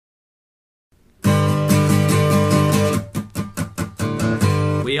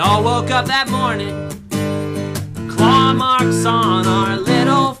We all woke up that morning, claw marks on our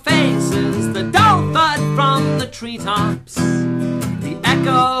little faces, the dull thud from the treetops, the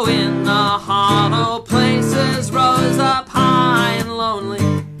echo in the hollow places rose up high and lonely,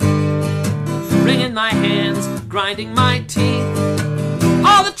 wringing my hands, grinding my teeth.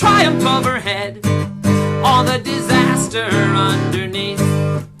 All the triumph overhead, all the disaster underneath.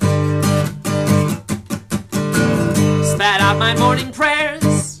 Spat out my morning prayers,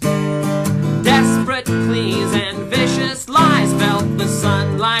 desperate pleas and vicious lies. Felt the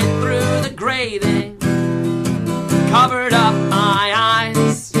sunlight through the grating, covered up my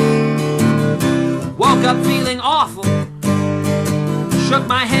eyes. Woke up feeling awful, shook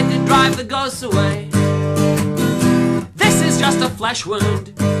my head to drive the ghosts away. This is just a flesh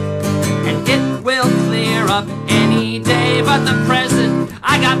wound, and it will clear up any day. But the present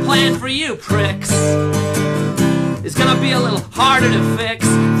I got planned for you pricks is gonna be a little harder to fix.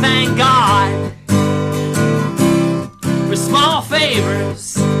 Thank God for small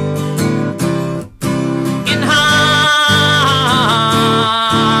favors in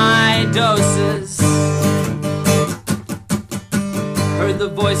high doses. Heard the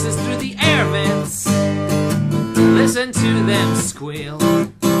voices through the air vents, listen to them squeal.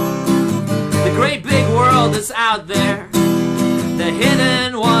 The great big world is out there, the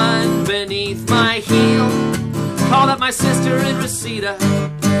hidden one beneath my heel. Called up my sister in Reseda,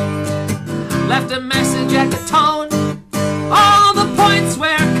 left a message at the tone. All the points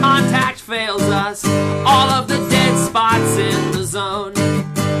where contact fails us, all of the dead spots in the zone,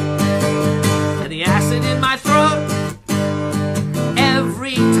 and the acid in my throat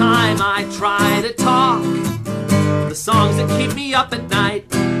every time I try to talk. The songs that keep me up at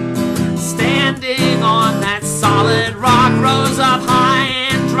night, standing on that solid rock, rose up high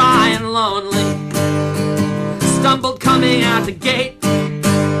and dry and lonely. Stumbled coming out the gate.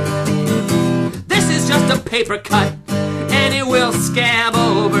 This is just a paper cut, and it will scab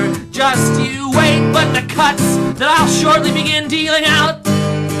over. Just you wait. But the cuts that I'll shortly begin dealing out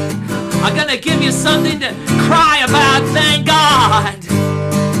are gonna give you something to cry about. Thank God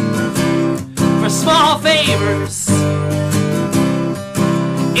for small favors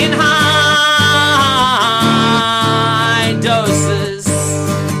in high